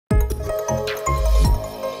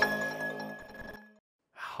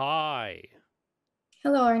Hi,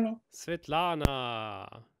 Hello, Arne.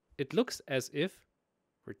 Svitlana. It looks as if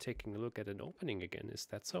we're taking a look at an opening again. Is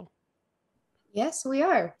that so? Yes, we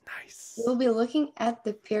are. Nice. We'll be looking at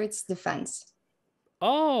the Pirc Defence.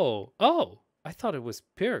 Oh, I thought it was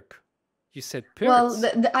Pirk. You said Well,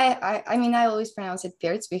 Pirc. I always pronounce it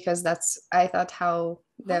Pirc because that's, I thought, how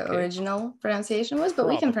the Okay, original pronunciation was, but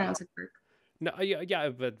we can probably. pronounce it Pirc. No, yeah,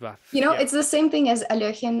 but yeah, It's the same thing as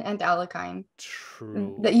Alöchen and Alekhine.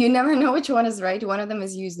 true. That you never know which one is right. One of them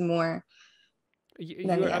is used more than You're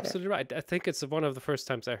the other. absolutely right. I think it's one of the first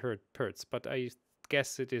times I heard Pirc, but I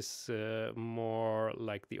guess it is more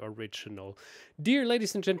like the original. Dear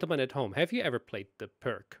ladies and gentlemen at home, have you ever played the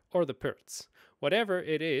Pirc or the Pirc? Whatever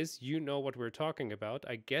it is, you know what we're talking about.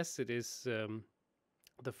 I guess it is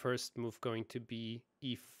the first move going to be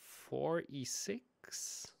e4,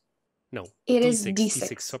 e6? No, It is d6,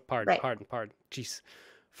 D6. d6. So Right. pardon. Jeez.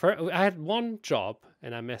 I had one job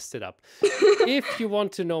and I messed it up. If you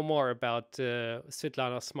want to know more about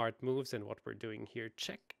Svitlana's smart moves and what we're doing here,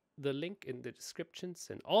 check the link in the descriptions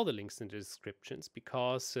and all the links in the descriptions,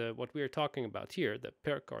 because what we are talking about here, the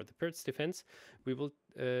Pirc or the Pirc Defence, we will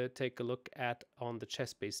take a look at on the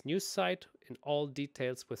ChessBase news site in all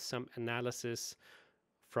details with some analysis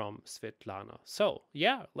from Svitlana. So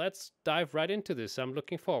yeah, let's dive right into this. I'm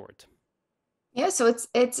looking forward. Yeah, so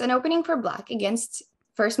it's an opening for black against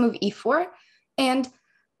first move e4, and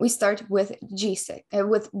we start with g6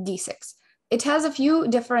 with d6. It has a few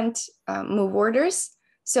different move orders,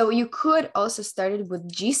 so you could also start it with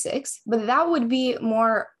g6, but that would be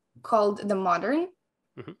more called the modern.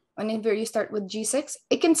 Whenever you start with g6,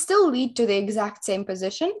 it can still lead to the exact same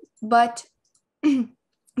position, but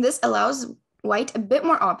this allows white a bit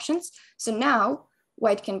more options. So now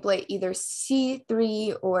white can play either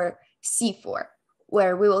c3 or c4,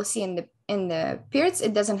 where we will see in the periods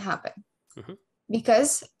it doesn't happen.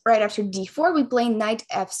 Because right after d4 we play knight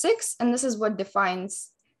f6, and this is what defines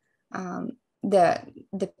the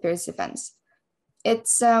Pirc Defence. It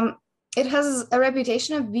has a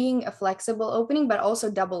reputation of being a flexible opening, but also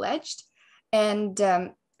double-edged, and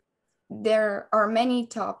there are many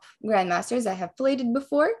top grandmasters that have played it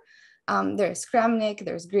before. There's Kramnik,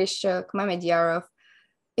 there's Grishuk, Mamedyarov,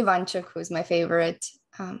 Ivanchuk, who's my favorite,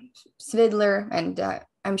 Svidler, and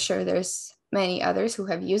I'm sure there's many others who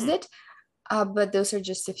have used it, but those are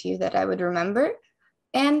just a few that I would remember.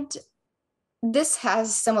 And this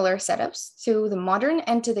has similar setups to the modern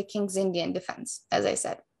and to the King's Indian defense, as I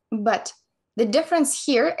said. But the difference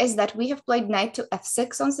here is that we have played knight to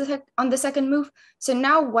f6 on the second move, so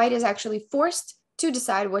now white is actually forced to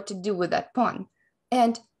decide what to do with that pawn.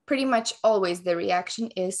 And pretty much always the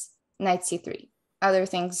reaction is knight c3. Other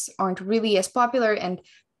things aren't really as popular and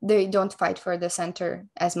they don't fight for the center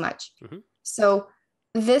as much. So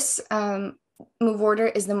this move order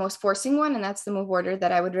is the most forcing one, and that's the move order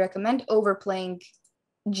that I would recommend over playing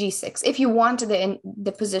g6. If you want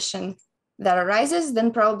the position that arises,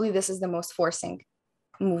 then probably this is the most forcing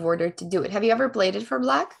move order to do it. Have you ever played it for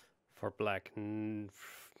black? For black,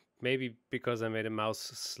 maybe because I made a mouse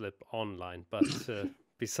slip online, but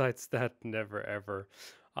besides that, never ever.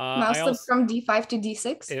 Mouse slip from d5 to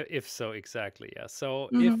d6? If so, exactly, yeah. So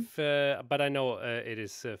if, but I know it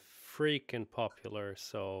is freaking popular.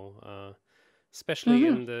 So especially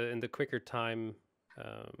in the quicker time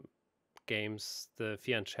games, the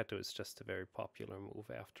fianchetto is just a very popular move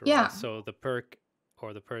after all. So the Pirc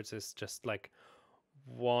or the Pirc is just like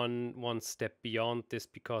one step beyond this,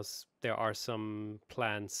 because there are some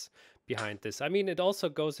plans behind this. I mean, it also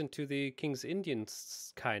goes into the King's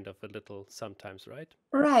Indians kind of a little sometimes, right?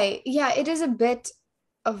 Right. Yeah, it is a bit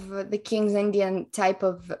of the King's Indian type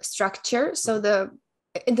of structure. So the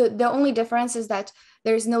only difference is that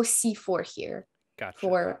there's no c4 here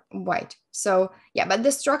for white. So yeah, but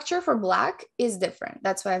the structure for black is different.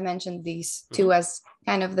 That's why I mentioned these two as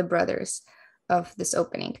kind of the brothers of this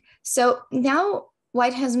opening. So now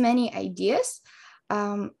white has many ideas.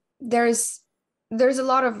 There's a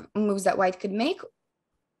lot of moves that white could make.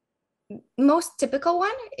 Most typical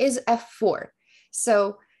one is f4.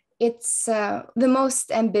 So it's the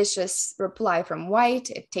most ambitious reply from white.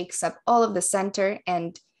 It takes up all of the center,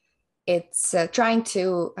 and it's trying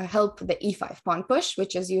to help the e5 pawn push,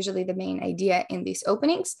 which is usually the main idea in these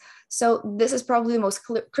openings. So this is probably the most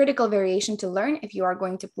critical variation to learn if you are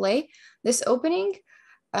going to play this opening,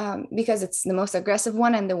 because it's the most aggressive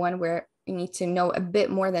one and the one where you need to know a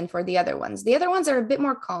bit more than for the other ones. The other ones are a bit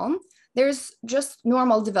more calm. There's just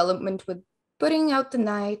normal development with putting out the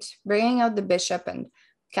knight, bringing out the bishop, and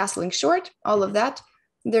castling short, all of that.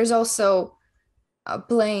 There's also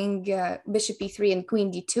playing bishop e3 and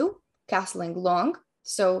queen d2, castling long,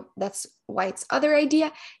 So that's white's other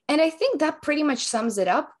idea. And I think that pretty much sums it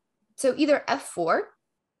up. So either f4,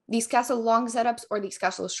 these castle long setups, or these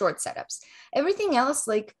castle short setups. Everything else,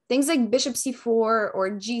 like things like bishop c4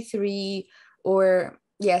 or g3 or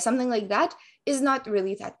something like that, is not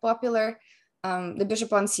really that popular. The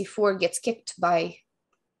bishop on c4 gets kicked by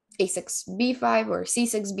a6 b5 or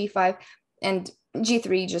c6 b5, and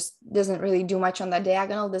g3 just doesn't really do much on that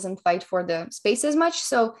diagonal, doesn't fight for the space as much.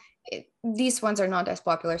 So these ones are not as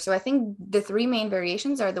popular. So I think the three main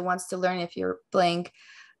variations are the ones to learn if you're playing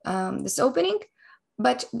this opening.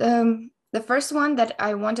 But the first one that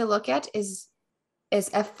I want to look at is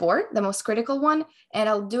f4, the most critical one, and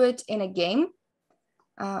I'll do it in a game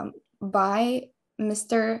by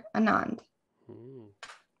Mr. Anand.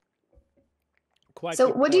 Quite so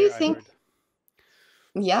what do you player, think?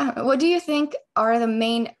 What do you think are the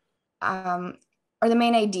main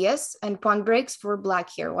ideas and pawn breaks for black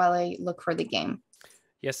here while I look for the game?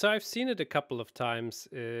 Yeah, so I've seen it a couple of times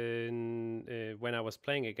when I was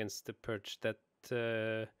playing against the Pirch, that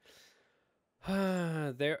there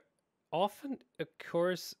often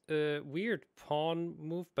occurs a weird pawn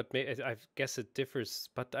move, but I guess it differs.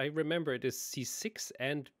 But I remember it is c6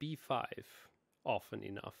 and b5 often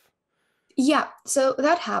enough. Yeah, so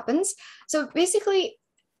that happens. So basically,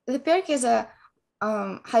 the Pirc is a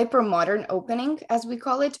hyper-modern opening, as we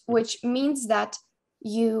call it, which means that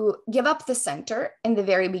you give up the center in the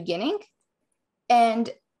very beginning, and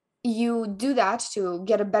you do that to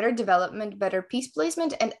get a better development, better piece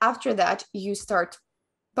placement, and after that, you start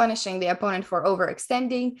punishing the opponent for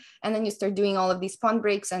overextending, and then you start doing all of these pawn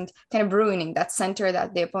breaks and kind of ruining that center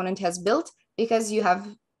that the opponent has built because you have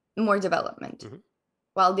more development,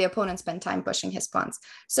 while the opponent spent time pushing his pawns.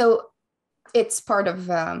 So it's part of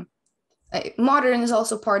modern is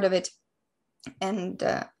also part of it, and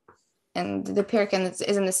the Pirc is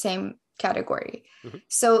in the same category.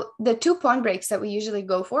 So the two pawn breaks that we usually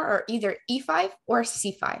go for are either e5 or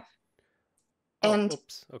c5, and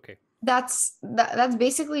okay. That's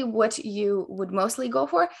basically what you would mostly go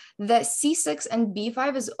for. The c6 and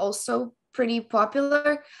b5 is also pretty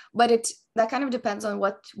popular, but that kind of depends on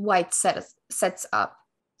what white sets up.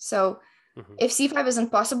 So if c5 isn't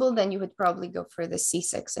possible, then you would probably go for the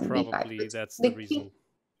c6 and b5. Probably that's the reason.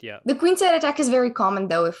 Yeah. The queenside attack is very common,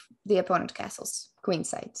 though, if the opponent castles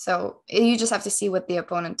queenside. So you just have to see what the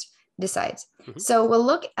opponent decides. So we'll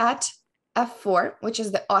look at f4, which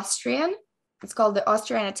is the Austrian. It's called the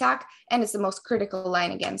Austrian attack, and it's the most critical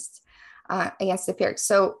line against the Pirc.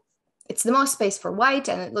 So it's the most space for white,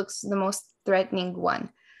 and it looks the most threatening one.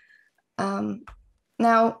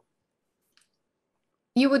 Now,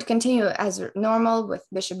 you would continue as normal with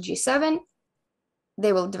bishop g7.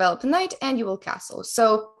 They will develop a knight, and you will castle.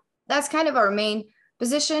 So that's kind of our main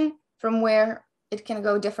position from where it can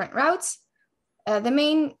go different routes. The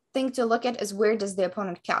main thing to look at is where does the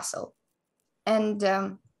opponent castle. And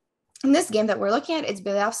in this game that we're looking at, it's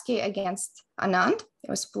Bielawski against Anand. It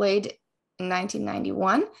was played in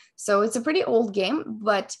 1991. So it's a pretty old game,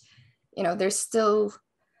 but it's still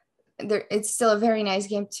a very nice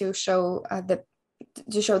game to show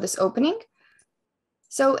this opening.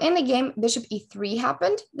 So in the game, bishop e3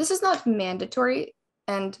 happened. This is not mandatory.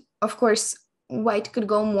 And of course, white could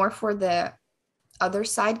go more for the other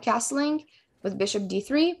side castling with bishop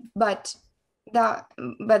d3, but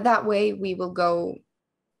that way we will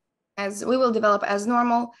develop as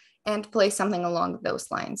normal and play something along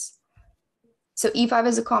those lines. So e5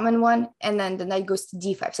 is a common one, and then the knight goes to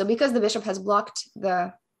d5. So because the bishop has blocked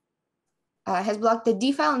the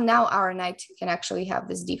d file, now our knight can actually have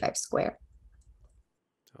this d5 square.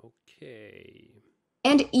 Okay.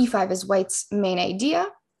 And e5 is white's main idea,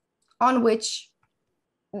 on which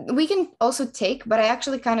we can also take, but I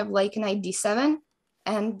actually kind of like knight d7,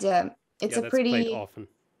 and it's a pretty played often.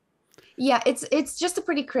 Yeah, it's just a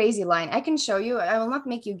pretty crazy line. I can show you. I will not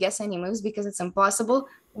make you guess any moves because it's impossible,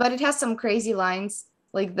 but it has some crazy lines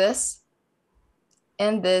like this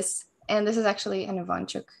and this. And this is actually an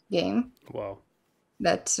Ivanchuk game. Wow.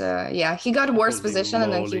 That, he got worse position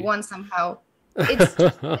and then he won somehow.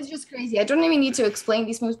 It's just crazy. I don't even need to explain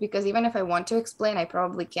these moves because even if I want to explain, I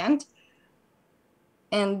probably can't.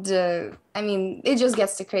 And it just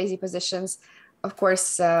gets to crazy positions. Of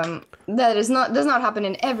course, that does not happen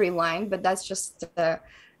in every line, but that's just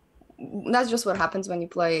what happens when you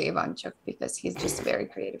play Ivanchuk because he's just a very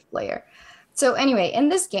creative player. So anyway, in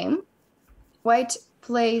this game, white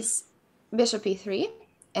plays bishop e3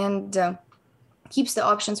 and keeps the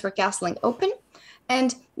options for castling open.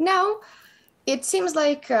 And now it seems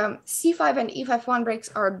like c5 and e5 pawn breaks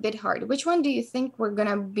are a bit hard. Which one do you think we're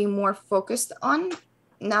gonna be more focused on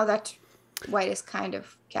now that white is kind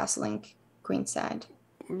of castling queenside.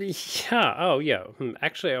 Yeah, oh yeah.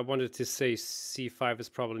 Actually, I wanted to say c5 is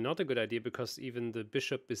probably not a good idea because even the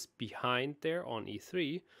bishop is behind there on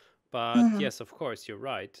e3. But yes, of course, you're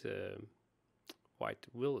right. White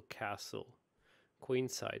will castle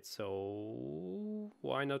queenside, so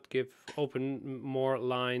why not open more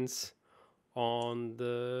lines on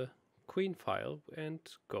the queen file and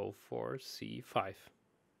go for c5?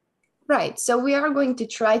 Right, so we are going to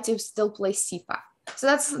try to still play c5. So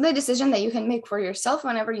that's the decision that you can make for yourself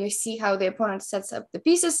whenever you see how the opponent sets up the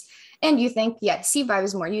pieces and you think, yeah, c5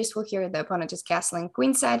 is more useful here. The opponent is castling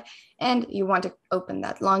queenside and you want to open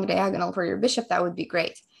that long diagonal for your bishop. That would be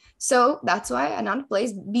great. So that's why Anand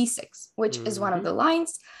plays b6, which is one of the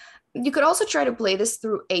lines. You could also try to play this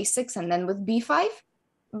through a6 and then with b5,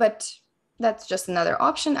 but that's just another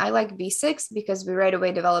option. I like b6 because we right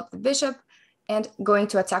away develop the bishop and going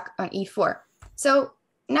to attack on e4. So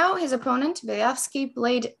now his opponent, Vasja,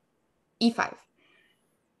 played e5.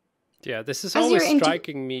 Yeah, this is always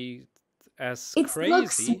striking me as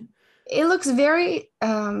crazy. It looks very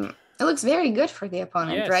good for the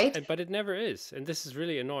opponent, yes, right? But it never is. And this is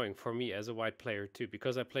really annoying for me as a white player too,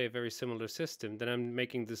 because I play a very similar system. Then I'm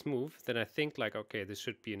making this move. Then I think like, okay, this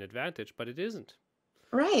should be an advantage, but it isn't.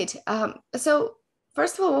 Right. So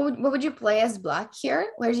first of all, what would you play as black here?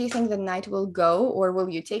 Where do you think the knight will go? Or will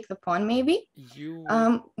you take the pawn maybe?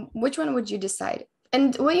 Which one would you decide?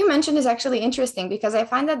 And what you mentioned is actually interesting because I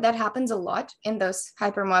find that happens a lot in those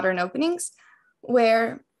hypermodern openings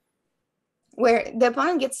where the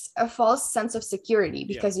opponent gets a false sense of security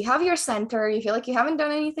because you have your center, you feel like you haven't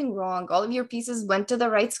done anything wrong, all of your pieces went to the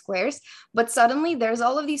right squares, but suddenly there's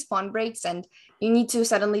all of these pawn breaks and you need to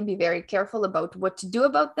suddenly be very careful about what to do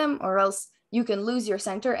about them, or else you can lose your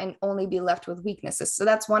center and only be left with weaknesses. So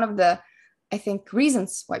that's one of the, I think,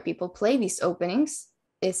 reasons why people play these openings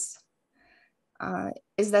is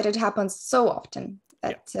that it happens so often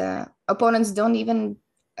that opponents don't even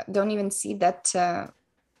see that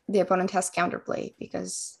the opponent has counterplay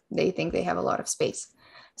because they think they have a lot of space.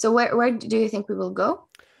 So where do you think we will go?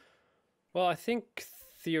 Well, I think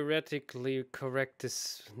theoretically correct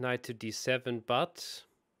is knight to d7, but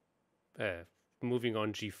moving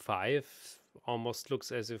on g5 almost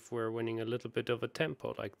looks as if we're winning a little bit of a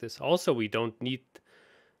tempo like this. Also, we don't need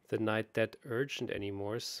the knight that urgent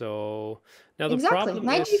anymore. So now the problem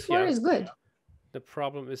knight is g4 is good. The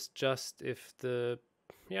problem is just if the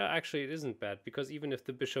actually it isn't bad because even if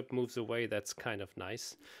the bishop moves away, that's kind of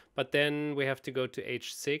nice. But then we have to go to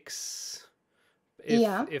h6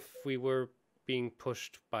 if we were being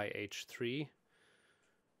pushed by h3.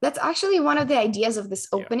 That's actually one of the ideas of this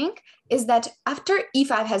opening is that after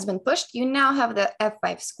e5 has been pushed, you now have the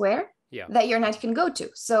f5 square that your knight can go to.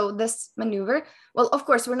 So this maneuver, well, of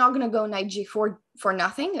course, we're not going to go knight g4 for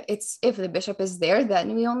nothing. It's if the bishop is there,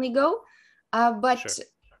 then we only go. But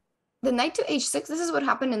the knight to h6, this is what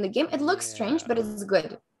happened in the game. It looks strange, but it's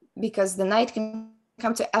good because the knight can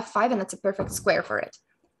come to f5 and it's a perfect square for it.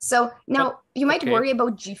 So now you might worry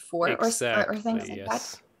about g4 or things like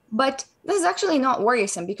that. But this is actually not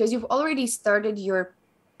worrisome because you've already started your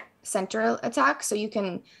central attack. So you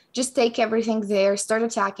can just take everything there, start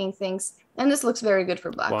attacking things. And this looks very good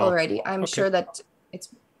for black already. I'm sure that it's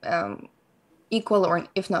equal or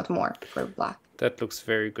if not more for black. That looks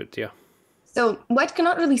very good, yeah. So white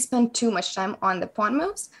cannot really spend too much time on the pawn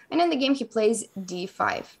moves. And in the game, he plays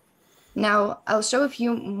d5. Now, I'll show a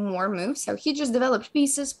few more moves. So he just developed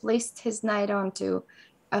pieces, placed his knight onto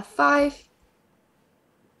f5.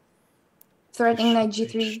 Threatening knight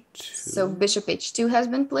g3. So bishop h2 has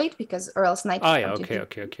been played or else knight.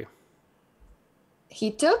 Okay.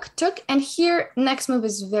 He took, and here next move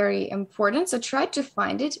is very important. So try to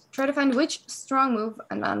find which strong move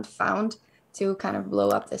Anand found to kind of blow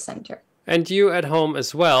up the center. And you at home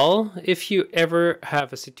as well, if you ever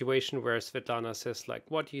have a situation where Svitlana says like,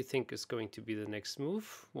 what do you think is going to be the next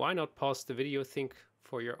move? Why not pause the video, think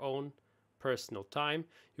for your own personal time.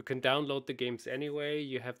 You can download the games anyway.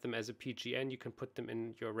 You have them as a PGN. You can put them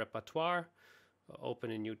in your repertoire,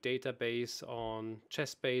 open a new database on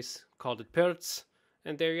ChessBase, call it Pirc,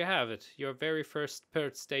 and there you have it, your very first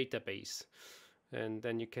Pirc database. And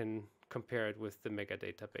then you can compare it with the mega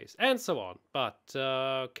database and so on. But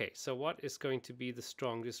okay, so what is going to be the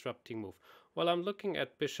strong disrupting move? Well, I'm looking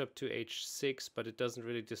at bishop to h6, but it doesn't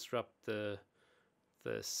really disrupt the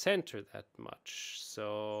center that much,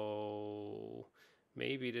 so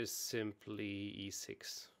maybe it is simply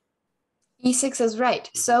e6. E6 is right.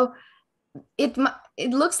 So it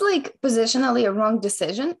looks like positionally a wrong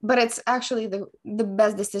decision, but it's actually the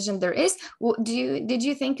best decision there is. Did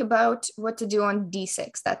you think about what to do on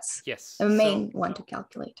d6? That's Yes. the main one to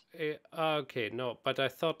calculate. Okay, no, but I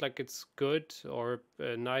thought like it's good or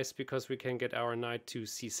nice because we can get our knight to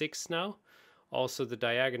c6 now. Also, the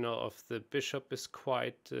diagonal of the bishop is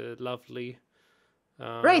quite lovely.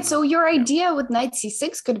 Right, so your idea with knight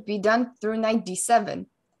c6 could be done through knight d7,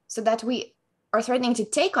 so that we are threatening to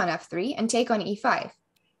take on f3 and take on e5.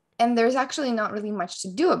 And there's actually not really much to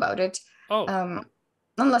do about it.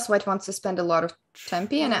 Unless white wants to spend a lot of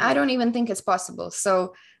tempi, and I don't even think it's possible.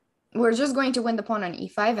 So we're just going to win the pawn on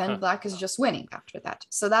e5, and black is just winning after that.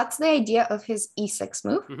 So that's the idea of his e6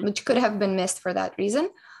 move, which could have been missed for that reason.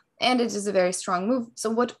 And it is a very strong move. So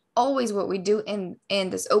what we do in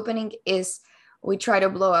this opening is we try to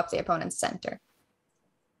blow up the opponent's center.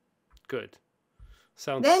 Good.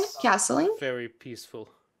 Sounds then castling. Very peaceful.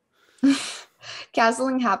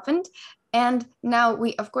 Castling happened. And now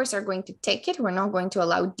we, of course, are going to take it. We're not going to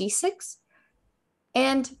allow d6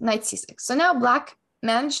 and knight c6. So now black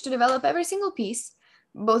managed to develop every single piece.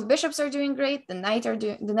 Both bishops are doing great. The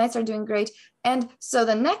knights are doing great. And so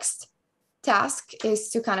the next task is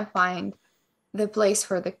to kind of find the place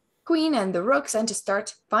for the queen and the rooks and to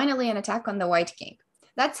start finally an attack on the white king.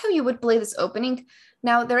 That's how you would play this opening.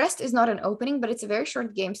 Now, the rest is not an opening, but it's a very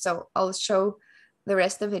short game, so I'll show the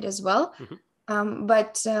rest of it as well.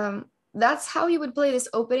 That's how you would play this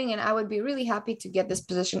opening, and I would be really happy to get this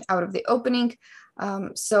position out of the opening.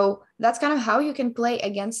 So that's kind of how you can play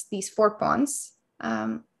against these 4 pawns,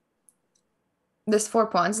 this 4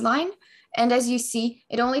 pawns line. And as you see,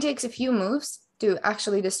 it only takes a few moves to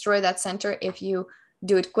actually destroy that center if you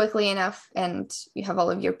do it quickly enough and you have all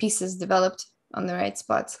of your pieces developed on the right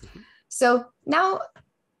spots. So now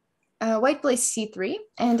white plays c3,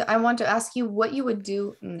 and I want to ask you what you would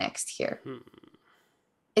do next here.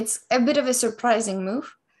 It's a bit of a surprising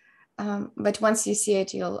move, but once you see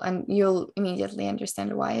it, you'll immediately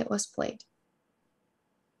understand why it was played.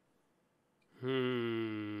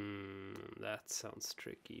 That sounds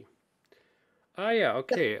tricky. Yeah,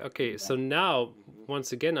 okay. So now,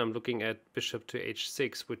 once again, I'm looking at bishop to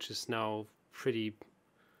h6, which is now pretty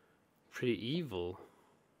evil.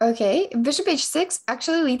 Okay, bishop h6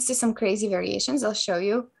 actually leads to some crazy variations. I'll show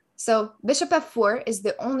you. So bishop f4 is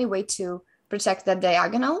the only way to protect that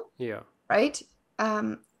diagonal. Yeah. Right?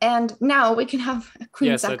 And now we can have a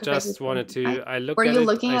queen sacrifice. Yes, I just wanted to. I look Were at you it,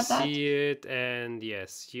 looking I at that? see it, and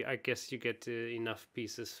yes, I guess you get enough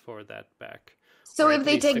pieces for that back. So if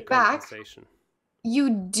they take back, you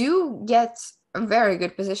do get a very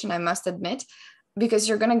good position, I must admit, because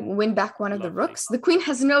you're going to win back one of the rooks. The queen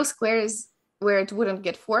has no squares where it wouldn't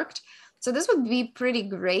get forked. So this would be pretty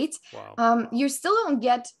great. Wow. You still don't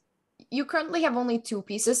get, you currently have only 2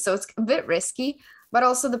 pieces, so it's a bit risky. But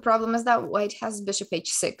also the problem is that white has bishop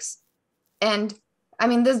h6. And I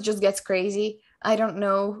mean, this just gets crazy. I don't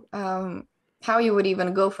know how you would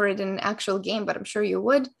even go for it in an actual game, but I'm sure you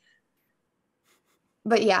would.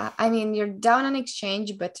 But yeah, I mean, you're down on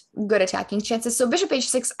exchange, but good attacking chances. So bishop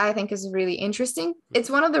h6, I think, is really interesting. It's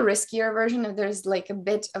one of the riskier versions, and there's like a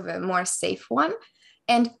bit of a more safe one.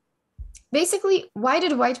 And basically, why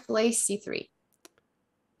did white play c3?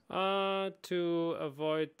 To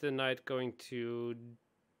avoid the knight going to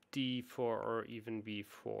d4 or even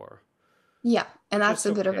b4. Yeah, and that's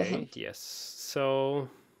a bit of a hint. Yes. So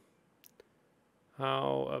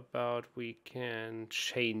how about we can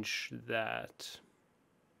change that?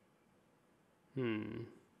 It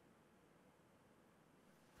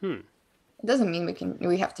doesn't mean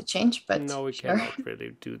we have to change, but no, we sure. cannot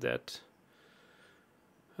really do that.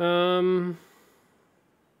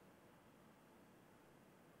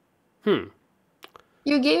 You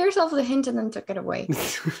gave yourself the hint and then took it away.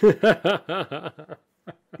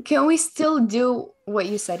 Can we still do what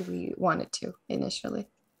you said we wanted to initially?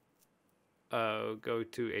 Go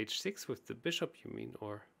to h6 with the bishop, you mean,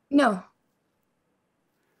 or? No.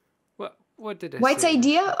 What did I White's say?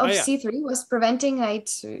 idea of c3 was preventing knight,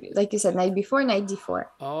 like you said, knight b4, knight d4.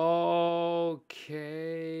 Okay.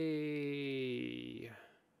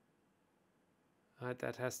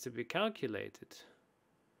 That has to be calculated.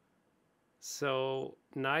 So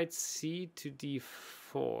knight c to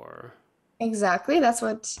d4. Exactly. That's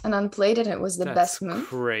what Anand played, and it was the best move. That's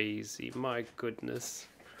crazy. My goodness.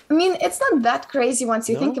 I mean, it's not that crazy once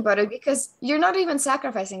you think about it, because you're not even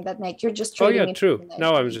sacrificing that knight. You're just trading it. True.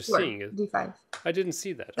 Now I'm just seeing it. d5. I didn't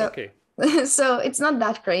see that. So, okay. So it's not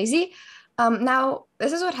that crazy. Now,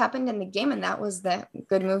 this is what happened in the game, and that was the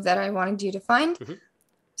good move that I wanted you to find.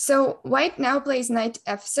 So white now plays knight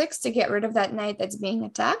f6 to get rid of that knight that's being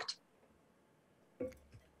attacked.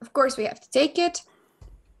 Of course, we have to take it.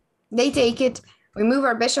 They take it. We move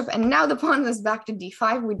our bishop, and now the pawn is back to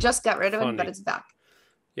d5. We just got rid of it, but it's back.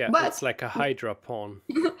 Yeah, but it's like a Hydra pawn.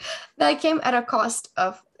 That came at a cost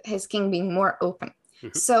of his king being more open.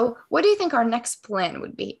 So what do you think our next plan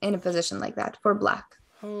would be in a position like that for black?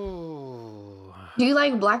 Oh. Do you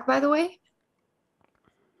like black, by the way?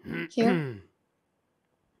 Here?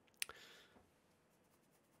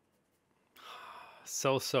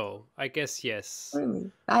 So. I guess yes. Really?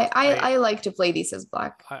 I like to play these as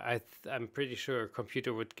black. I'm pretty sure a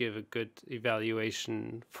computer would give a good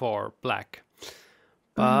evaluation for black.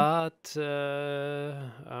 But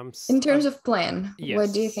in terms of plan, yes,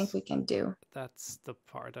 what do you think we can do? That's the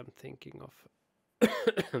part I'm thinking of.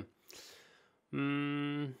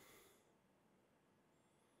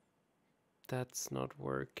 That's not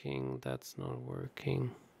working. That's not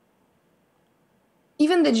working.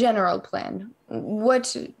 Even the general plan. What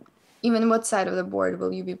side of the board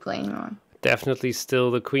will you be playing on? Definitely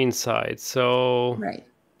still the queen side. So right.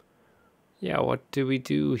 Yeah, what do we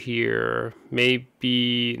do here?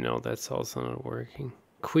 Maybe no, that's also not working.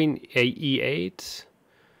 Queen e8.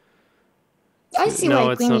 I see no,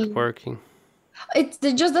 why it's not working. It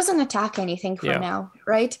just doesn't attack anything for now,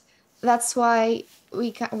 right? That's why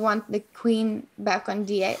we want the queen back on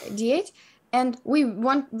d8, and we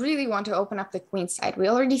really want to open up the queen side. We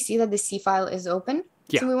already see that the c file is open,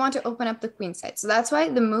 so we want to open up the queen side. So that's why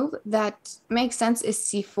the move that makes sense is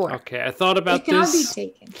c4. Okay, I thought about this. It cannot be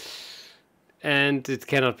taken. And it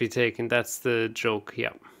cannot be taken. That's the joke,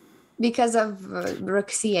 yeah. Because of rook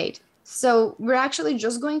c8. So we're actually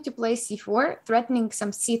just going to play c4, threatening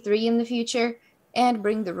some c3 in the future, and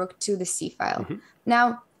bring the rook to the c file.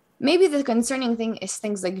 Now, maybe the concerning thing is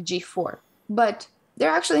things like g4, but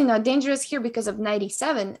they're actually not dangerous here because of knight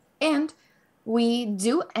e7, and we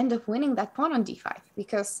do end up winning that pawn on d5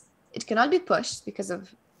 because it cannot be pushed because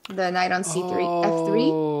of the knight on c3,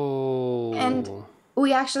 f3, and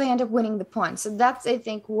we actually end up winning the pawn. So that's, I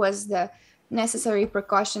think, was the necessary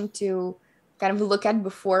precaution to kind of look at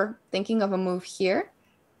before thinking of a move here.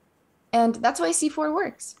 And that's why c4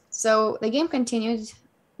 works. So the game continued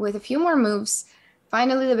with a few more moves.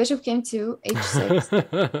 Finally, the bishop came to h6.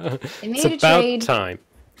 It made it's about trade. Time.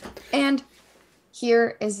 And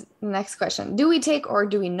here is the next question. Do we take or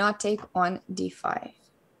do we not take on d5?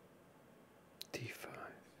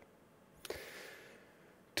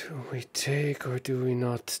 Do we take or do we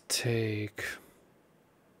not take?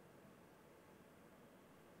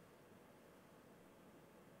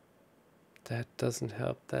 That doesn't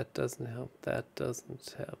help. That doesn't help. That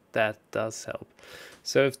doesn't help. That does help.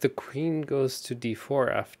 So if the queen goes to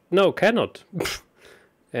d4 after... No, cannot.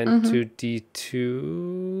 And to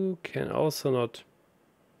d2 can also not...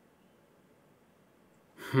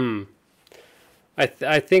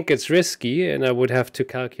 I think it's risky and I would have to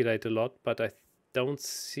calculate a lot, but I don't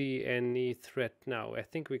see any threat now. I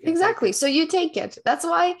think we can exactly. So you take it. That's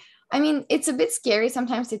why, I mean, it's a bit scary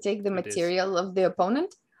sometimes to take the material of the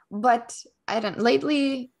opponent, but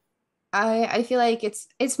lately I feel like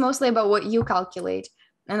it's mostly about what you calculate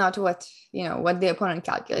and not what the opponent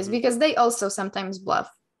calculates, because they also sometimes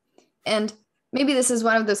bluff. And maybe this is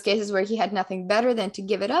one of those cases where he had nothing better than to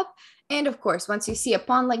give it up. And of course, once you see a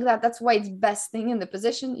pawn like that, that's why it's best thing in the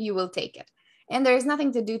position, you will take it. And there is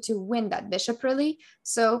nothing to do to win that bishop, really.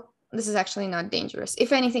 So this is actually not dangerous.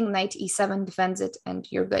 If anything, knight e7 defends it and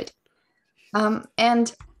you're good.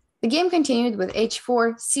 And the game continued with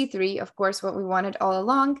h4, c3, of course, what we wanted all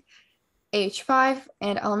along, h5,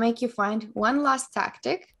 and I'll make you find one last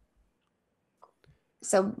tactic.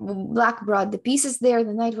 So black brought the pieces there,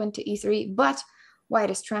 the knight went to e3, but white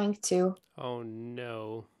is trying to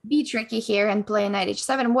be tricky here and play a knight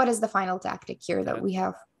h7. What is the final tactic here that we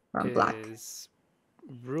have from black?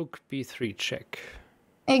 Rook b3 check.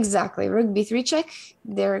 Exactly, rook b3 check.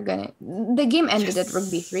 The game ended at rook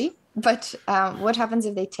b3, but what happens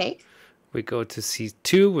if they take? We go to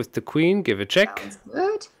c2 with the queen, give a check. Sounds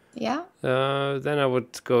good, yeah. Then I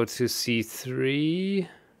would go to c3.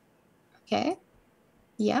 Okay,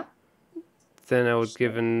 yeah. Then I would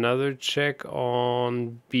give another check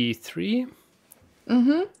on b3.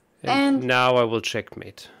 And now I will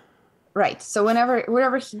checkmate. Right. So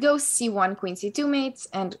wherever he goes, c1, queen c2 mates,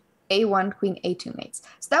 and a1, queen a2 mates.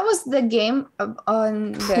 So that was the game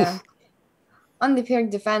on the Pirc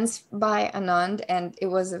Defence by Anand, and it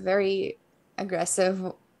was a very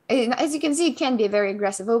aggressive. As you can see, it can be a very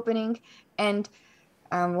aggressive opening, and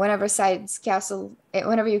whenever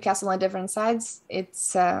you castle on different sides, it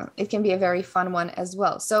can be a very fun one as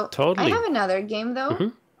well. So I have another game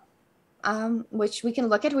though. Which we can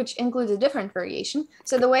look at, which includes a different variation.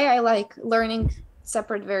 So the way I like learning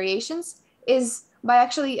separate variations is by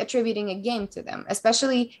actually attributing a game to them,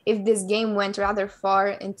 especially if this game went rather far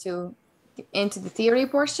into the theory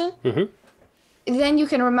portion. Then you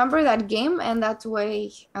can remember that game, and that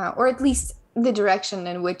way, or at least the direction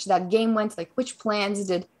in which that game went, like which plans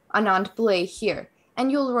did Anand play here.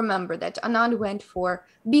 And you'll remember that Anand went for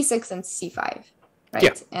b6 and c5, right?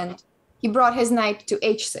 Yeah. And he brought his knight to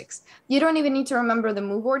h6. You don't even need to remember the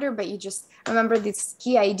move order, but you just remember these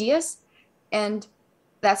key ideas. And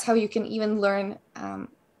that's how you can even learn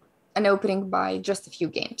an opening by just a few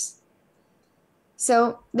games.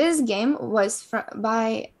 So this game was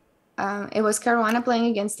it was Caruana playing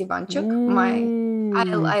against Ivanchuk.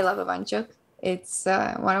 I love Ivanchuk. It's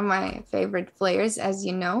one of my favorite players, as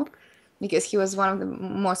you know, because he was one of the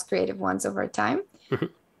most creative ones of our time.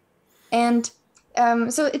 And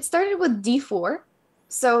so it started with d4.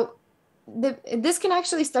 So this can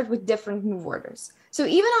actually start with different move orders. So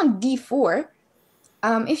even on d4,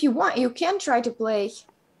 if you want, you can try to play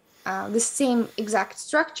the same exact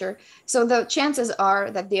structure. So the chances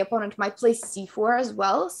are that the opponent might play c4 as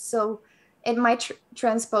well. So it might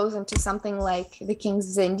transpose into something like the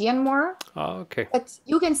King's Indian more. Oh, okay. But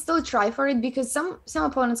you can still try for it, because some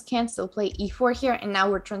opponents can still play e4 here, and now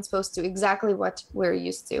we're transposed to exactly what we're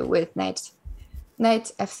used to with knight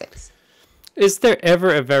f6. Is there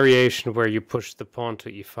ever a variation where you push the pawn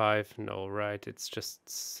to e5? No, right? It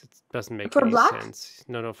doesn't make any sense.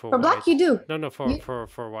 No, for white. Black you do. No,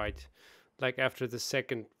 for white. Like after the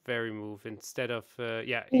second very move, instead of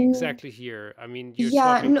exactly here. I mean, you're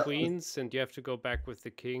swapping queens, and you have to go back with the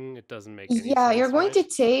king. It doesn't make any sense. Yeah, you're going to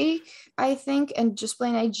take, I think, and just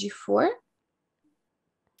play knight g4.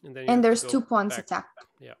 And there's 2 pawns attacked.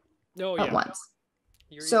 Yeah. At once.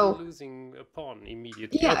 You're losing a pawn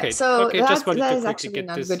immediately. Yeah, okay. So okay, that just wanted is to quickly actually get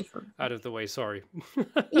not this good for out of the way. Sorry.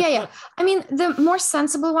 yeah. I mean, the more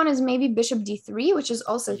sensible one is maybe bishop d3, which is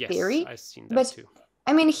also theory. Yes, I've seen that too.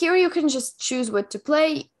 I mean, here you can just choose what to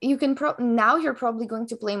play. You can now you're probably going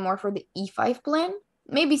to play more for the e5 plan,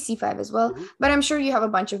 maybe c5 as well. But I'm sure you have a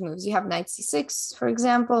bunch of moves. You have knight c6, for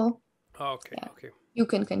example. Oh, okay. Yeah. Okay. You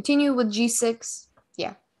can continue with g6.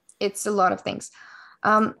 Yeah, it's a lot of things.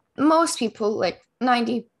 Most people, like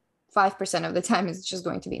 95% of the time, is just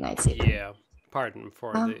going to be knight c5. Yeah. Pardon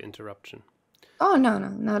for the interruption. Oh, no,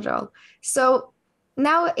 not at all. So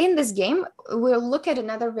now in this game, we'll look at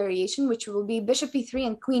another variation, which will be bishop e3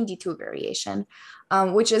 and queen d2 variation,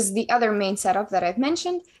 which is the other main setup that I've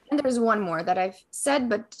mentioned. And there's one more that I've said,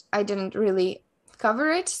 but I didn't really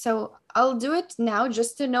cover it. So I'll do it now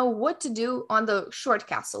just to know what to do on the short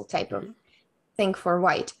castle type of thing for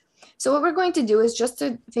white. So what we're going to do is just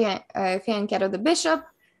to fianchetto the bishop,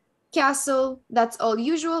 castle, that's all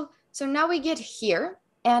usual. So now we get here,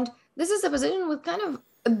 and this is a position with kind of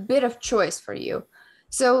a bit of choice for you.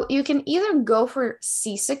 So you can either go for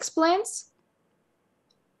c6 plans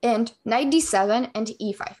and knight d7 and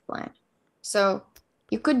e5 plan. So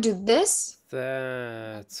you could do this.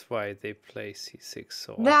 That's why they play c6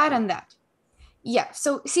 so that often. and that. Yeah,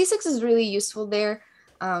 so c6 is really useful there.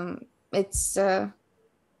 It's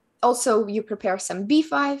also you prepare some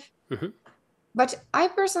b5. But I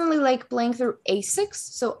personally like playing through a6.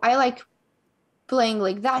 So I like playing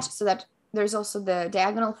like that, so that there's also the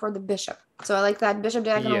diagonal for the bishop. So I like that bishop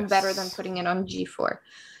diagonal better than putting it on g4.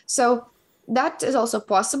 So that is also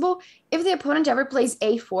possible. If the opponent ever plays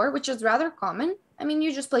a4, which is rather common, I mean,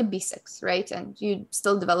 you just play b6, right? And you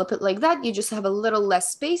still develop it like that. You just have a little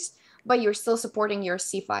less space, but you're still supporting your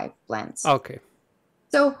c5 plans. Okay.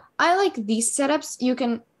 So I like these setups. You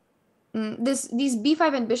can, these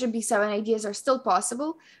b5 and bishop b7 ideas are still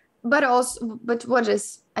possible, but what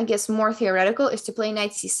is, I guess, more theoretical is to play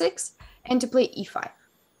knight c6 and to play e5.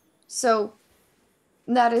 So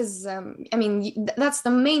that is, I mean, that's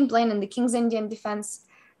the main plan in the King's Indian defense,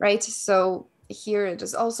 right? So here it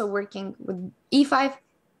is also working with e5.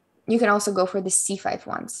 You can also go for the c5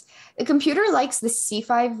 ones. The computer likes the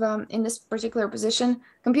c5 in this particular position.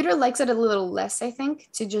 Computer likes it a little less, I think,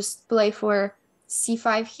 to just play for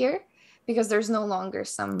c5 here, because there's no longer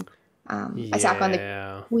some attack on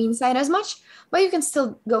the queen side as much. But you can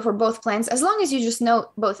still go for both plans. As long as you just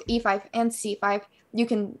know both e5 and c5, you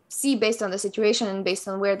can see based on the situation and based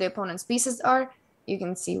on where the opponent's pieces are, you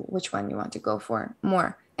can see which one you want to go for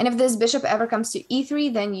more. And if this bishop ever comes to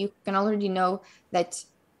e3, then you can already know that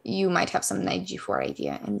you might have some knight g4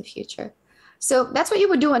 idea in the future. So that's what you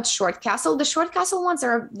would do at short castle. The short castle ones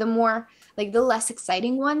are the more, like, the less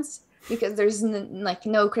exciting ones, because there's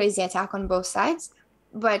no crazy attack on both sides,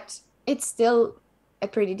 but it's still a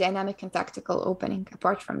pretty dynamic and tactical opening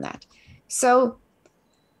apart from that. So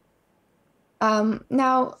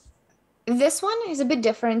now this one is a bit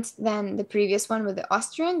different than the previous one with the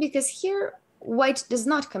Austrian, because here white does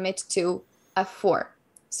not commit to f4.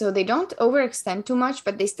 So they don't overextend too much,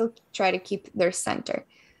 but they still try to keep their center.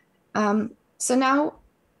 So now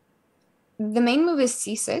the main move is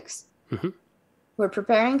c6. We're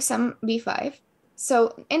preparing some b5.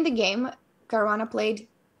 So in the game, Caruana played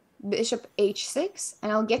bishop h6,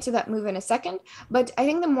 and I'll get to that move in a second. But I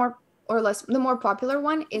think the more popular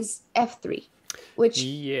one is f3, which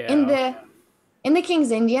in the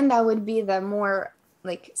King's Indian, that would be the more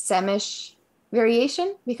like Semish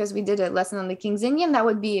variation, because we did a lesson on the King's Indian. That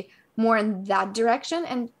would be more in that direction,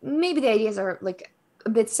 and maybe the ideas are like a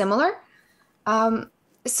bit similar.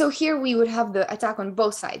 So here we would have the attack on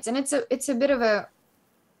both sides, and it's a bit of a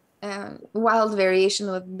wild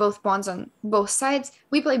variation with both pawns on both sides.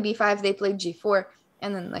 We play b5, they play g4,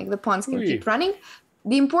 and then like the pawns can keep running.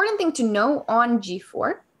 The important thing to know on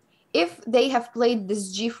g4, if they have played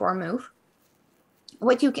this g4 move,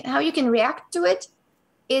 how you can react to it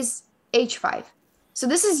is h5. So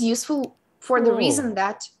this is useful for the reason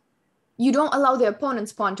that you don't allow the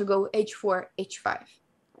opponent's pawn to go h4, h5.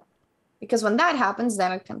 Because when that happens,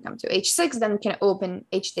 then it can come to h6, then it can open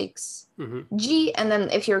h takes g, and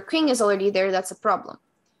then if your king is already there, that's a problem.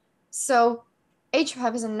 So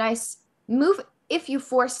h5 is a nice move if you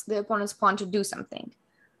force the opponent's pawn to do something,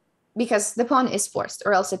 because the pawn is forced,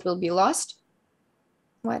 or else it will be lost.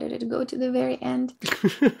 Why did it go to the very end?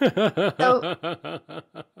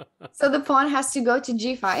 So the pawn has to go to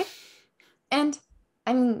g5, and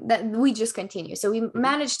I mean, that we just continue. So we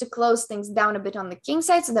managed to close things down a bit on the king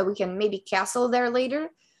side so that we can maybe castle there later.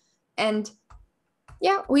 And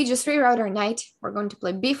yeah, we just reroute our knight. We're going to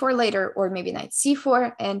play b4 later, or maybe knight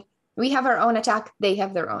c4. And we have our own attack. They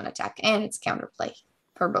have their own attack. And it's counterplay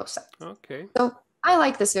for both sides. Okay. So I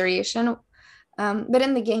like this variation. But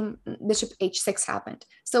in the game, bishop h6 happened.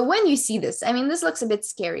 So when you see this, I mean, this looks a bit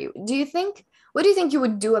scary. What do you think you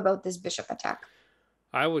would do about this bishop attack?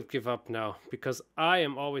 I would give up now, because I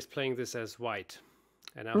am always playing this as white,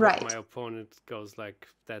 and I hope my opponent goes like,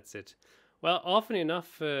 that's it. Well, often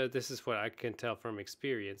enough, this is what I can tell from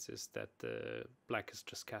experience, is that black is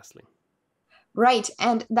just castling. Right,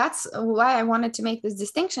 and that's why I wanted to make this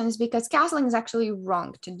distinction, is because castling is actually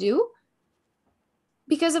wrong to do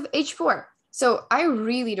because of h4. So I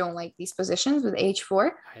really don't like these positions with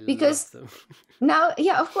h4, because now,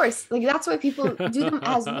 yeah, of course, like that's why people do them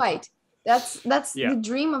as white. That's the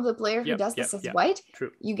dream of the player who does this as white.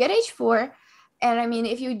 True. You get h4, and I mean,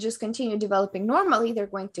 if you just continue developing normally, they're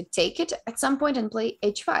going to take it at some point and play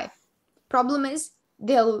h5. Problem is,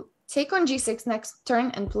 they'll take on g6 next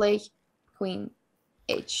turn and play queen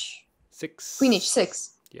h6.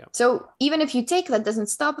 Yeah. So even if you take, that doesn't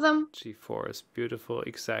stop them. g4 is beautiful.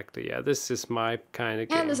 Exactly. Yeah, this is my kind of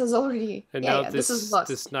game. And this is already. And now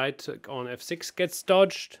this knight on f6 gets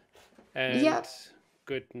dodged, and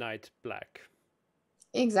good knight black.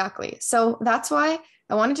 Exactly. So that's why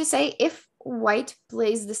I wanted to say, if white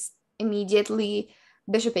plays this immediately,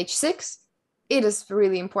 bishop h6, it is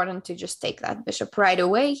really important to just take that bishop right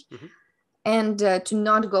away, and to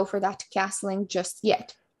not go for that castling just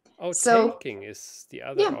yet. Oh, so, taking is the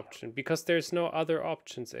other option, because there's no other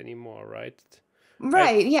options anymore, right?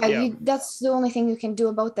 Right. That's the only thing you can do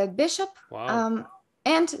about that bishop. Wow.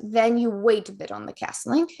 And then you wait a bit on the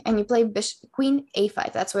castling, and you play queen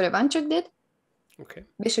a5. That's what Ivanchuk did. Okay.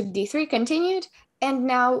 Bishop d3 continued. And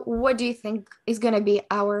now, what do you think is going to be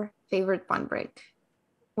our favorite pawn break?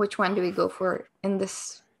 Which one do we go for in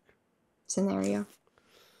this scenario?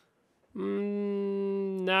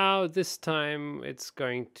 Now, this time, it's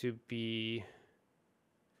going to be,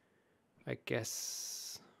 I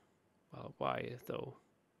guess, well, why though?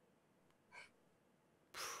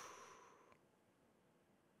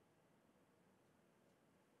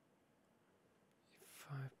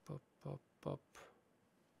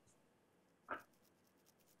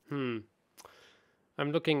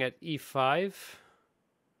 I'm looking at e5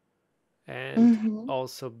 and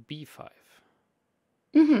also b5.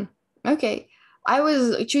 Okay. I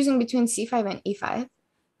was choosing between c5 and e5.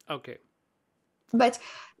 Okay. But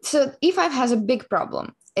so e5 has a big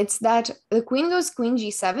problem. It's that the queen goes queen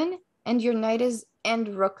g7, and your knight and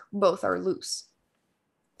rook both are loose.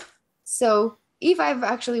 So e5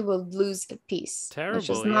 actually will lose a piece, which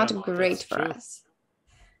is not great for us.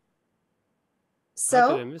 So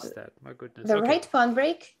how did I miss that? My goodness. The right pawn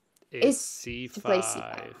break is c5. To play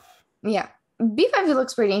c5. Yeah. b5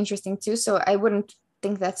 looks pretty interesting too, so I wouldn't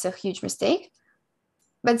think that's a huge mistake.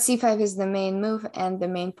 But c5 is the main move and the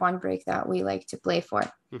main pawn break that we like to play for.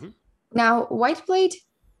 Now, white played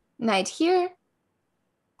knight here,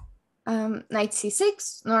 knight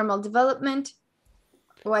c6, normal development.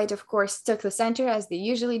 White, of course, took the center, as they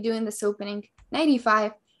usually do in this opening, knight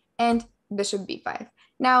e5, and bishop b5.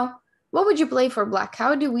 Now, what would you play for black?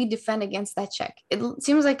 How do we defend against that check? It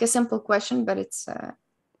seems like a simple question, but it's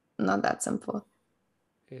not that simple.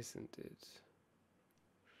 Isn't it?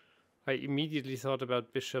 I immediately thought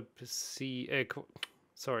about bishop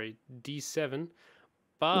d7,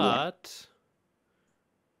 but...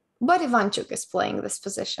 But Ivanchuk is playing this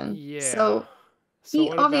position. Yeah. So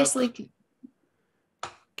he obviously...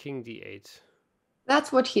 King d8.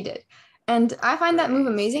 That's what he did. And I find that move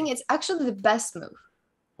amazing. It's actually the best move.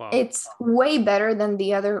 Wow. It's way better than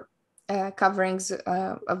the other coverings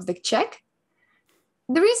of the check.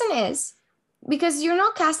 The reason is because you're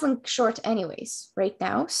not castling short anyways right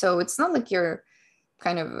now. So it's not like you're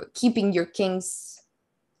kind of keeping your kings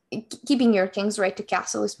right to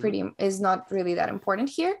castle is not really that important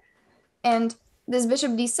here. And this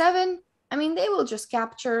bishop d7, I mean, they will just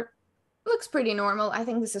capture. Looks pretty normal. I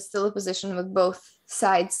think this is still a position with both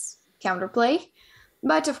sides counterplay.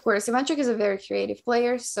 But of course, Ivanchuk is a very creative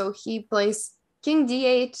player, so he plays king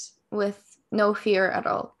d8 with no fear at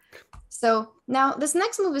all. So now this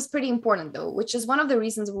next move is pretty important though, which is one of the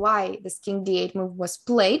reasons why this king d8 move was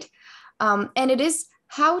played. And it is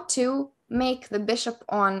how to make the bishop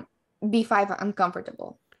on b5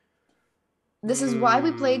 uncomfortable. This is why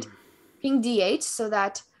we played king d8, so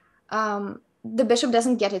that the bishop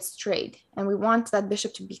doesn't get its trade, and we want that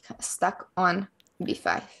bishop to be stuck on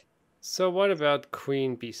b5. So what about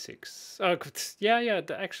queen b6? Yeah,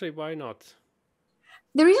 actually, why not?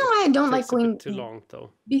 The reason why I don't like queen too long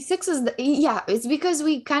though. b6 is it's because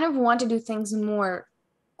we kind of want to do things more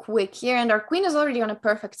quick here, and our queen is already on a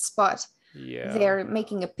perfect spot. Yeah, they're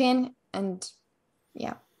making a pin, and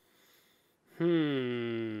yeah.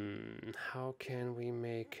 How can we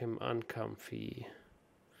make him uncomfy?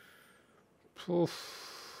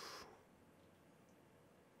 Oof.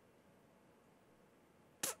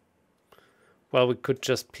 Well, we could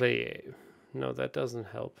just play. No, that doesn't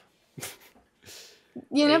help.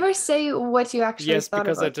 You never say what you actually yes, thought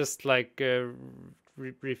because about. I just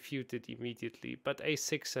refuted immediately. But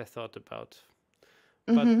a6 I thought about,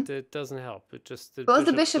 but it doesn't help. It just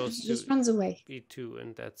the bishop just runs away. e2,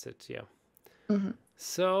 and that's it. Yeah. Mm-hmm.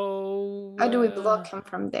 So how do we block him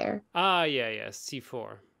from there? Yeah,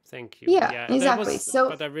 c4. Thank you. Yeah, exactly.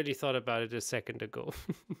 But I really thought about it a second ago.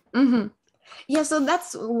 Yeah, so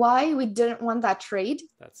that's why we didn't want that trade.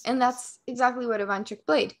 That's exactly what Ivanchuk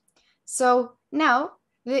played. So now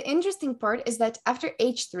the interesting part is that after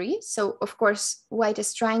h3, so of course white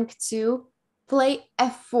is trying to play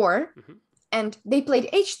f4, and they played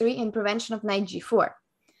h3 in prevention of knight g4.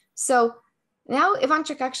 So now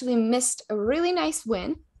Ivanchuk actually missed a really nice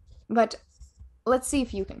win, but let's see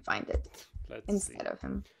if you can find it instead of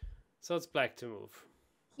him. So it's black to move.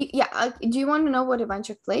 Do you want to know what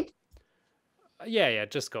Ivanchuk played? Yeah,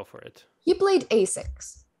 just go for it. He played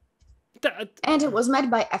a6. And it was met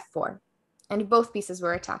by f4. And both pieces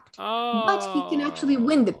were attacked. Oh. But he can actually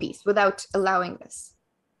win the piece without allowing this.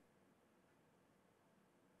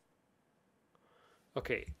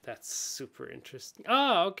 Okay, that's super interesting.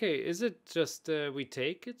 Okay. Is it just we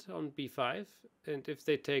take it on b5? And if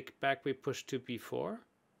they take back, we push to b4?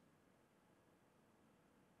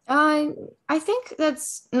 I think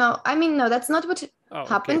that's... No, that's not what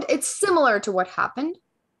happened. Okay. It's similar to what happened.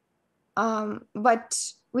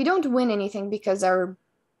 But we don't win anything because our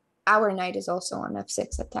knight is also on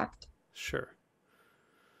f6 attacked. Sure.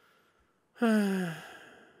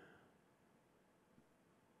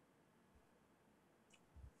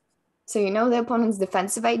 So you know the opponent's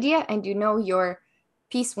defensive idea and you know your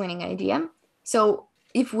piece winning idea. So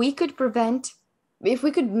if we could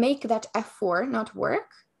make that f4 not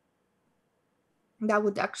work, that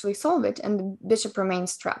would actually solve it, and the bishop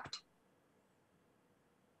remains trapped.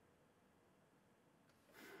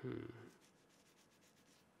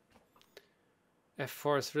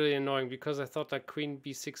 f4 is really annoying because I thought that queen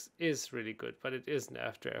b6 is really good, but it isn't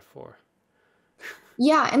after f4.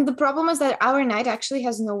 Yeah, and the problem is that our knight actually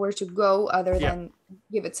has nowhere to go other than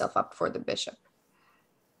give itself up for the bishop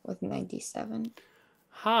with knight d7.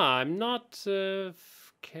 I'm not...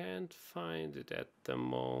 can't find it at the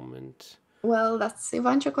moment. Well, that's...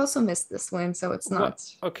 Ivanchuk also missed this win, so it's not...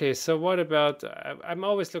 Okay, so what about... I'm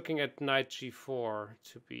always looking at knight g4,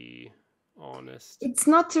 to be honest. It's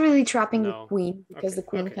not really trapping the queen, because the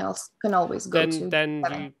queen can always go to... Then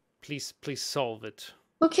you please solve it.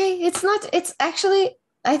 Okay, it's actually...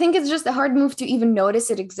 I think it's just a hard move to even notice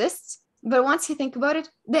it exists. But once you think about it,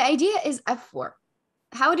 the idea is f4.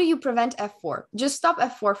 How do you prevent f4? Just stop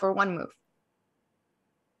f4 for one move.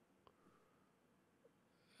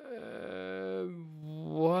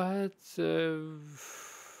 What?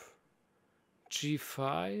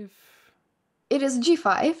 G5? it is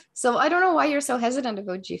g5. So I don't know why you're so hesitant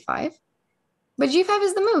about g5. But g5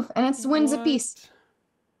 is the move, and it wins a piece.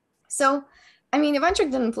 So, I mean, Ivanchuk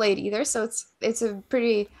didn't play it either, so it's a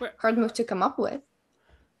pretty hard move to come up with.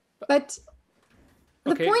 But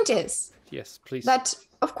the point is, yes, please, that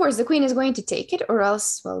of course the queen is going to take it, or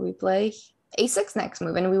else, well, we play a6 next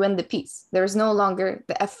move and we win the piece. There is no longer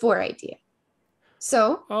the f4 idea.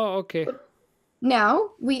 So,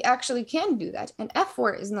 now we actually can do that, and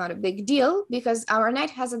f4 is not a big deal because our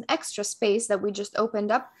knight has an extra space that we just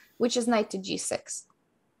opened up, which is knight to g6.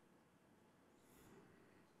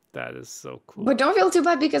 That is so cool. But don't feel too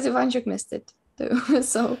bad because Ivanchuk missed it too.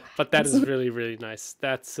 So, but that is really, really nice.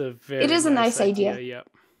 That's a very it is a nice idea. Yeah.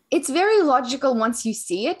 It's very logical once you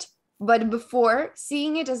see it, but before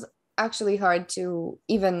seeing it is actually hard to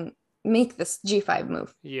even make this g5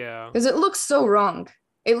 move. Yeah. Because it looks so wrong.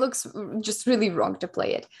 It looks just really wrong to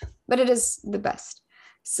play it, but it is the best.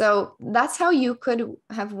 So that's how you could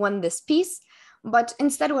have won this piece. But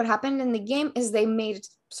instead what happened in the game is they made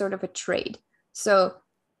sort of a trade. So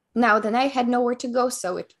now the knight had nowhere to go,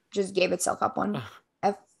 so it just gave itself up on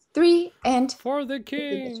f3 and for the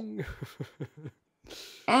king.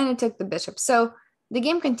 And it took the bishop. So the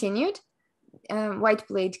game continued. White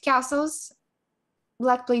played castles,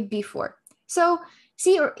 black played b4. So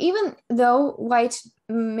see, or even though white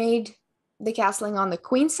made the castling on the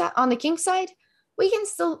queen side, on the king side, we can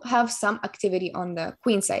still have some activity on the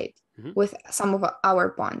queen side with some of our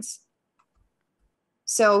pawns.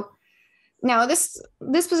 So now this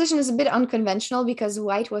position is a bit unconventional because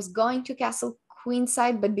white was going to castle queen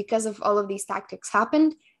side, but because of all of these tactics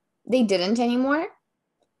happened, they didn't anymore.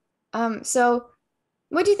 So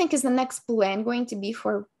what do you think is the next plan going to be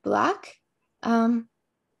for black? And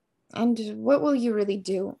what will you really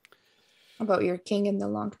do about your king in the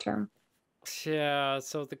long term? Yeah,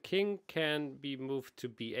 so the king can be moved to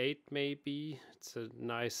b8 maybe. It's a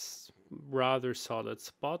nice, rather solid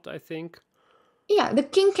spot, I think. Yeah, the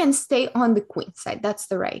king can stay on the queen side. That's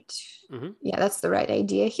the right. Yeah, that's the right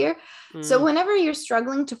idea here. So whenever you're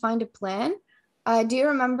struggling to find a plan, do you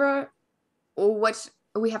remember what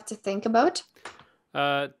we have to think about?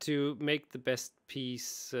 To make the best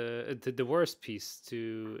piece, the worst piece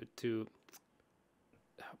to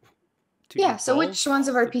yeah, so which ones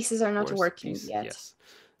of our pieces are not working yet? Yes.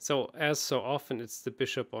 So as so often, it's the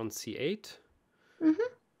bishop on c8,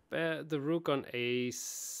 the rook on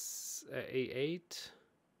a8,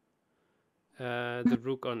 the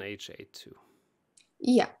rook on h8 too.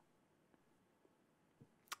 Yeah.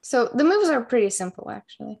 So the moves are pretty simple,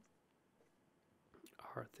 actually.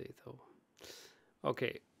 Are they though?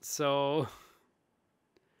 Okay, so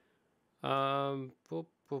boop,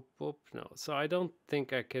 boop, boop. No, so I don't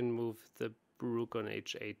think I can move the rook on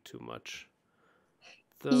h8 too much.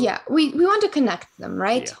 Yeah, we want to connect them,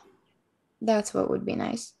 right? Yeah. That's what would be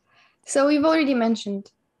nice. So we've already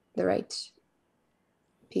mentioned the right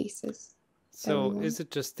pieces. So is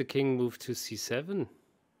it just the king move to c7?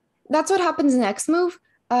 That's what happens next move,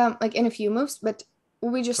 like in a few moves, but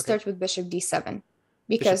we just start with bishop d7.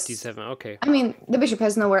 Because bishop d7, okay. I mean, the bishop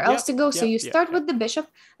has nowhere else to go, so you start with the bishop.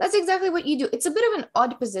 That's exactly what you do. It's a bit of an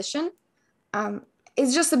odd position.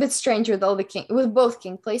 It's just a bit strange with both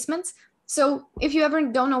king placements. So if you ever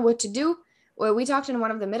don't know what to do, well, we talked in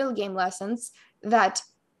one of the middle game lessons that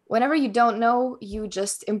whenever you don't know, you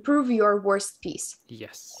just improve your worst piece.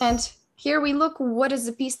 Yes. And here we look what is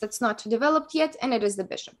the piece that's not developed yet, and it is the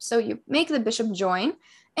bishop. So you make the bishop join,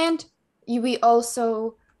 and we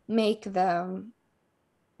also make the...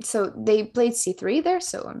 So they played c3 there,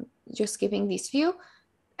 so I'm just skipping these few.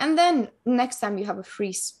 And then next time you have a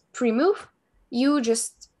free move, you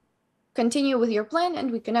just continue with your plan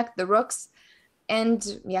and we connect the rooks. And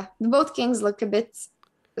yeah, both kings look a bit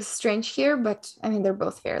strange here, but I mean, they're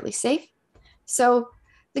both fairly safe. So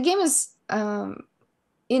the game is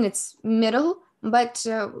in its middle, but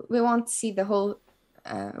we won't see the whole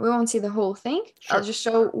thing. Sure. I'll just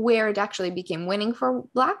show where it actually became winning for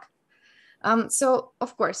black. So,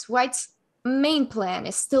 of course, white's main plan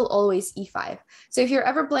is still always e5. So if you're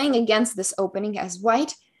ever playing against this opening as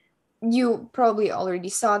white, you probably already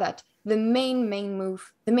saw that the main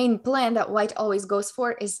move, the main plan that white always goes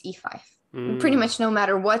for is e5. Pretty much no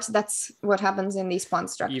matter what, that's what happens in these pawn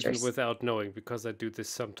structures. Even without knowing, because I do this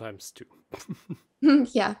sometimes too.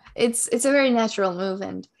 Yeah, it's a very natural move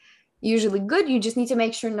and usually good. You just need to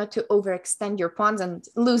make sure not to overextend your pawns and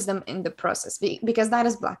lose them in the process, because that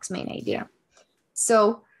is black's main idea.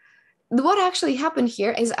 So what actually happened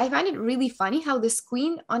here is I find it really funny how this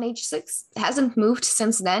queen on h6 hasn't moved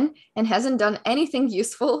since then and hasn't done anything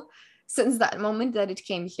useful since that moment that it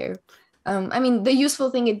came here. I mean, the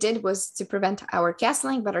useful thing it did was to prevent our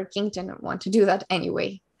castling, but our king didn't want to do that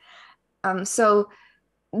anyway. So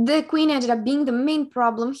the queen ended up being the main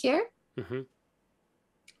problem here. Mm-hmm.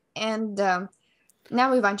 And now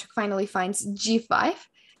Ivanchuk finally finds g5.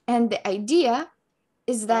 And the idea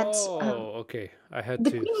is that okay. I had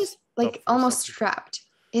the to queen is like almost trapped.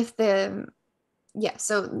 If the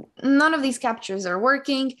so none of these captures are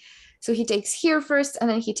working. So he takes here first, and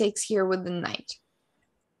then he takes here with the knight.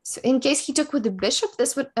 So in case he took with the bishop,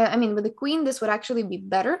 this would with the queen, this would actually be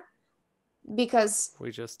better, because we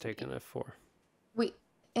just take an f4.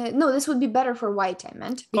 No, this would be better for white, I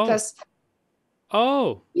meant, because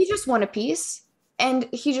he just won a piece, and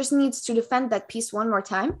he just needs to defend that piece one more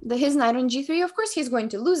time. His knight on g3, of course, he's going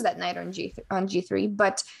to lose that knight on g3,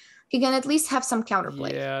 but he can at least have some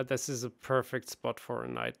counterplay. Yeah, this is a perfect spot for a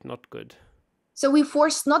knight. Not good. So we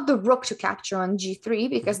forced not the rook to capture on g3,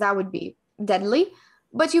 because that would be deadly,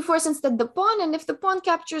 but you force instead the pawn, and if the pawn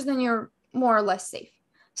captures, then you're more or less safe.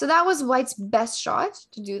 So that was white's best shot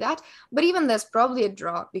to do that. But even there's probably a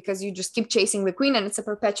draw, because you just keep chasing the queen, and it's a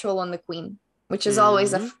perpetual on the queen, which is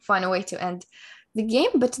always a fun way to end the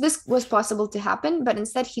game. But this was possible to happen, but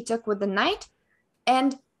instead he took with the knight,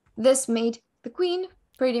 and this made the queen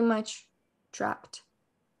pretty much trapped.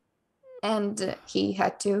 And he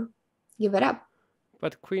had to give it up.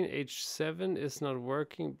 But queen h7 is not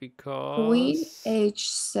working because... Queen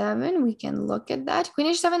h7, we can look at that. Queen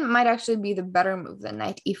h7 might actually be the better move than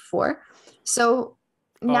knight e4. So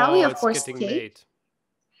now we, of course, take... late.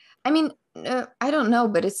 I mean, I don't know,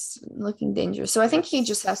 but it's looking dangerous. So I think he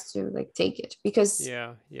just has to like take it, because...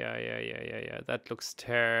 Yeah. That looks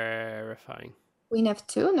terrifying. Queen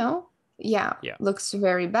f2, no? Yeah, looks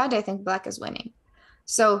very bad. I think black is winning.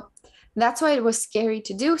 So that's why it was scary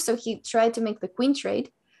to do. So he tried to make the queen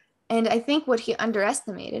trade. And I think what he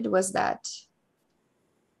underestimated was that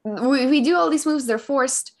we do all these moves, they're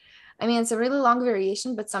forced. I mean, it's a really long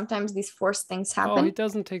variation, but sometimes these forced things happen. Oh, he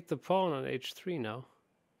doesn't take the pawn on h3 now.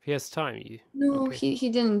 He has time. No, okay. he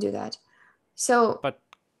didn't do that. So, but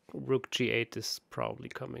rook g8 is probably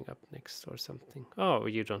coming up next or something. Oh,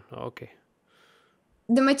 you don't know. Okay.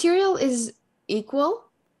 The material is equal,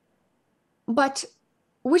 but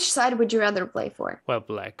which side would you rather play for? Well,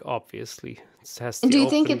 black, obviously. It has the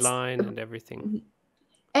open line and everything.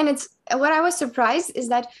 And it's what I was surprised is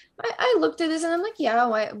that I looked at this and I'm like,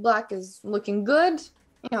 yeah, black is looking good,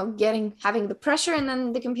 you know, having the pressure, and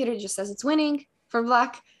then the computer just says it's winning for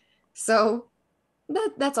black. So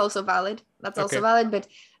that's also valid. That's also valid, but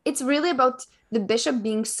it's really about the bishop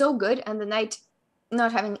being so good and the knight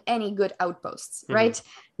not having any good outposts, right?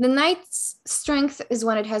 The knight's strength is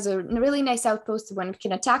when it has a really nice outpost, when it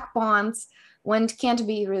can attack pawns, when it can't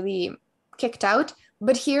be really kicked out.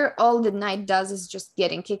 But here, all the knight does is just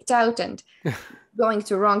getting kicked out and going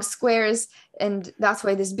to wrong squares. And that's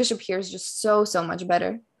why this bishop here is just so much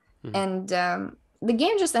better. And the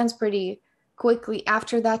game just ends pretty quickly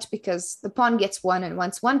after that, because the pawn gets one, and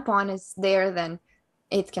once one pawn is there, then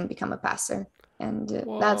it can become a passer. And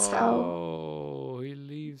that's how he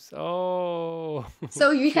leaves. So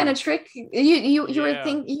you kind of trick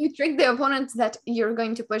you trick the opponent that you're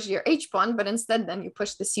going to push your h pawn, but instead then you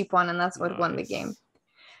push the c pawn, and that's what won the game.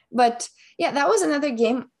 But yeah, that was another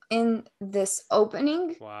game in this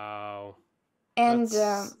opening. Wow. And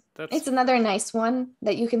it's another nice one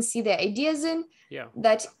that you can see the ideas in. Yeah.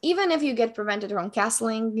 That even if you get prevented from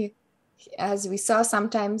castling, as we saw,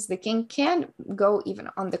 sometimes the king can go even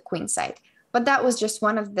on the queen side. But that was just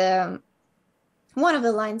one of the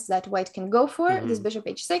lines that white can go for, this bishop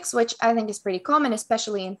h6, which I think is pretty common,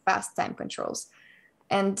 especially in fast time controls.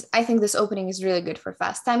 And I think this opening is really good for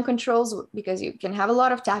fast time controls, because you can have a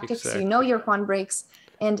lot of tactics, you know your pawn breaks,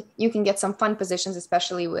 and you can get some fun positions,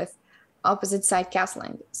 especially with opposite side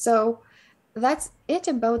castling. So that's it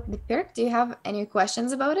about the Pirc. Do you have any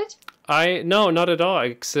questions about it? No, not at all.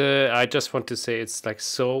 I just want to say it's like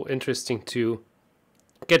so interesting to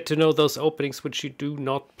get to know those openings which you do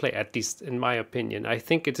not play, at least in my opinion. I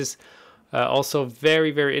think it is also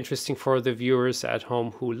very, very interesting for the viewers at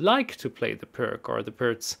home who like to play the Pirc or the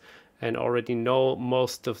Pircs and already know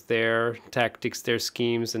most of their tactics, their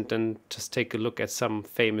schemes, and then just take a look at some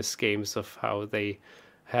famous games of how they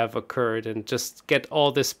have occurred and just get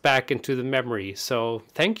all this back into the memory. So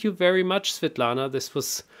thank you very much, Svitlana. This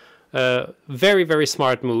was very, very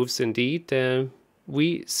smart moves indeed.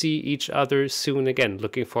 We see each other soon again.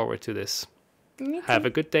 Looking forward to this. Have a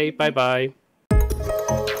good day. Bye-bye.